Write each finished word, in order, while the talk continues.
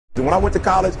When I went to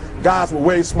college, guys were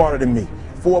way smarter than me.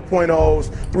 4.0s,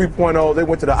 3.0s, they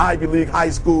went to the Ivy League high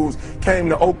schools, came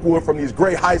to Oakwood from these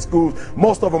great high schools.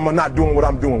 Most of them are not doing what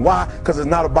I'm doing. Why? Because it's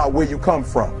not about where you come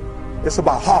from. It's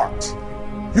about heart.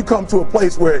 You come to a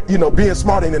place where, being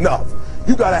smart ain't enough.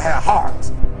 You gotta have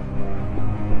heart.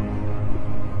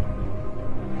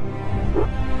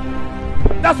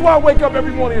 That's why I wake up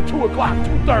every morning at 2 o'clock,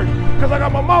 2:30, because I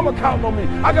got my mama counting on me.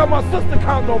 I got my sister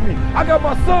counting on me. I got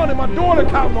my son and my daughter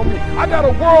counting on me. I got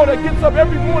a world that gets up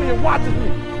every morning and watches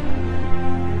me.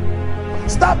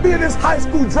 Stop being this high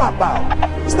school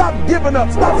dropout. Stop giving up.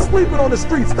 Stop sleeping on the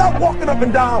street. Stop walking up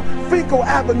and down Finkel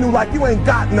Avenue like you ain't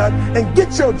got nothing, and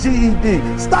get your GED.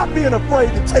 Stop being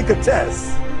afraid to take a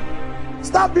test.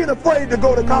 Stop being afraid to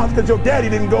go to college because your daddy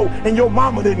didn't go and your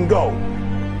mama didn't go.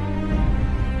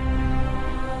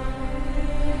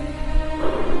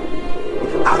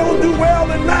 I don't do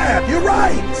well in math. You're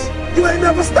right. You ain't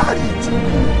never studied.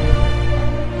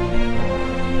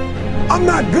 I'm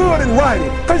not good in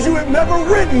writing because you have never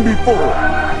written before.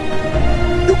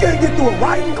 You can't get through a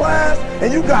writing class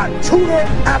and you got tutor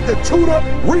after tutor,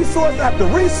 resource after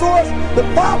resource. The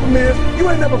problem is you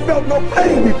ain't never felt no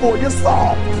pain before. You're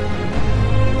soft.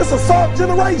 It's a soft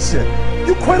generation.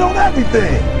 You quit on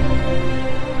everything.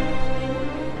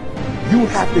 You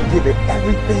have to give it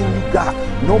everything you got.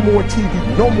 No more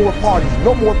TV, no more parties,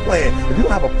 no more playing. If you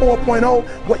don't have a 4.0,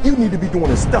 what you need to be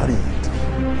doing is studying.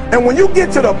 And when you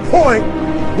get to the point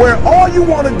where all you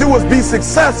want to do is be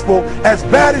successful, as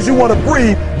bad as you want to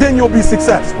breathe, then you'll be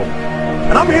successful.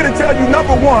 And I'm here to tell you,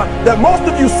 number one, that most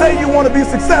of you say you want to be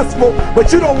successful,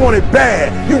 but you don't want it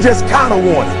bad. You just kind of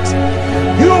want it.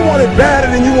 You don't want it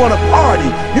badder than you want to party.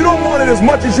 You don't want it as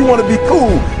much as you want to be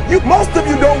cool. Most of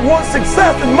you don't want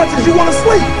success as much as you want to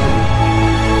sleep.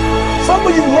 Some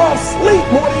of you love sleep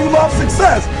more than you love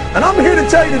success. And I'm here to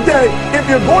tell you today, if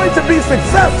you're going to be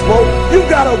successful, you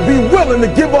gotta be willing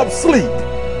to give up sleep.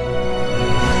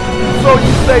 So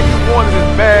you say you want it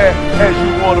as bad as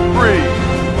you want to breathe.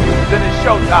 Then it's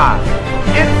showtime.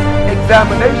 It's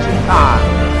examination time.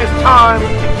 It's time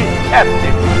to get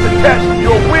tested, to test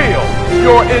your will,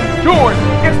 your endurance.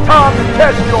 It's time to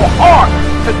test your heart,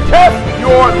 to test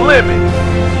your limits.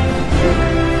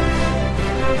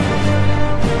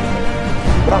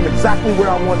 But I'm exactly where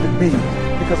I want to be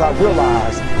because I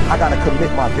realize I gotta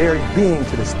commit my very being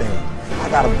to this thing. I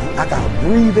gotta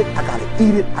breathe it, I gotta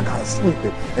eat it, I gotta sleep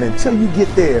it. And until you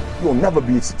get there, you'll never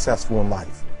be successful in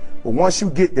life. But once you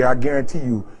get there, I guarantee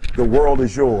you, the world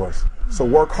is yours. So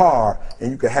work hard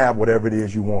and you can have whatever it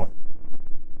is you want.